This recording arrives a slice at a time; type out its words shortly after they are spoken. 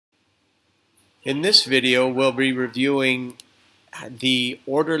In this video, we'll be reviewing the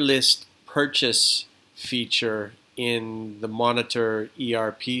order list purchase feature in the Monitor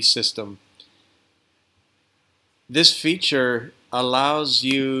ERP system. This feature allows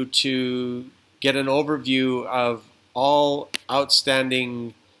you to get an overview of all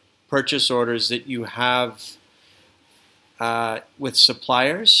outstanding purchase orders that you have with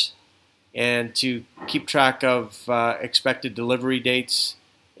suppliers, and to keep track of expected delivery dates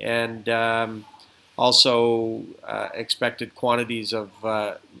and also expected quantities of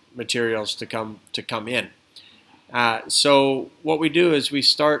materials to come in. So what we do is we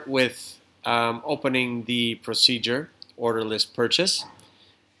start with opening the procedure, order list purchase.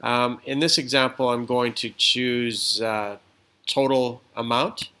 In this example, I'm going to choose total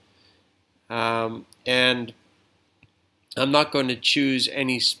amount, and I'm not going to choose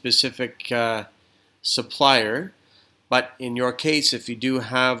any specific supplier. But in your case, if you do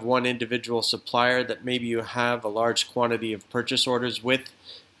have one individual supplier that maybe you have a large quantity of purchase orders with,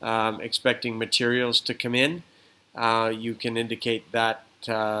 expecting materials to come in, you can indicate that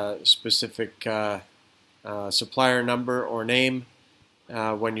specific supplier number or name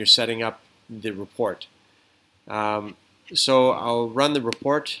when you're setting up the report. So I'll run the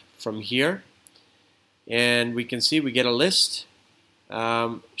report from here, and we can see we get a list,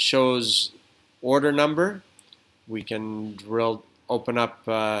 shows order number. We can open up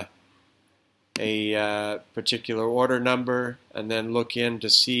a particular order number and then look in to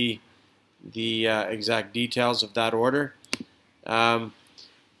see the exact details of that order.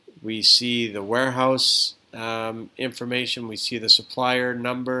 We see the warehouse information, we see the supplier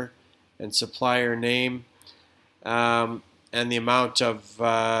number and supplier name, and the amount of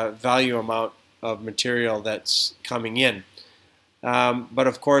value amount of material that's coming in. But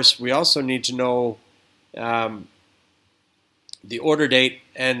of course, we also need to know the order date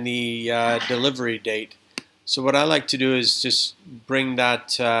and the delivery date. So what I like to do is just bring that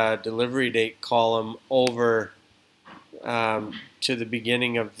delivery date column over to the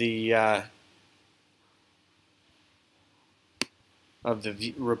beginning of the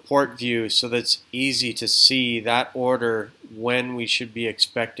report view, so that's easy to see that order when we should be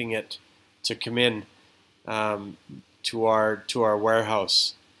expecting it to come in to our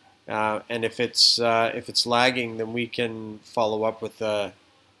warehouse. And if it's lagging, then we can follow up with the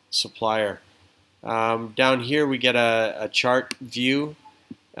supplier. Down here we get a chart view.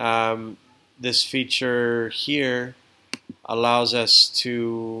 This feature here allows us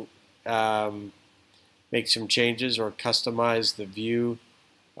to make some changes or customize the view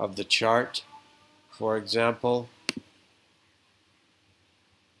of the chart, for example.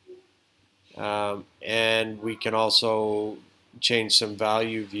 And we can also change some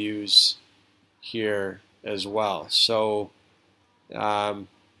value views here as well. So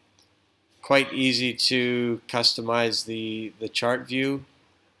quite easy to customize the chart view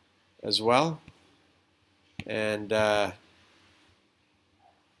as well. And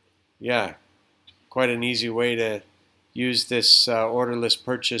yeah, quite an easy way to use this order list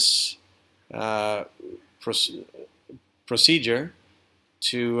purchase procedure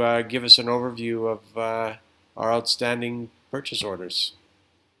to give us an overview of our outstanding purchase orders.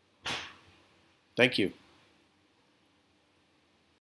 Thank you.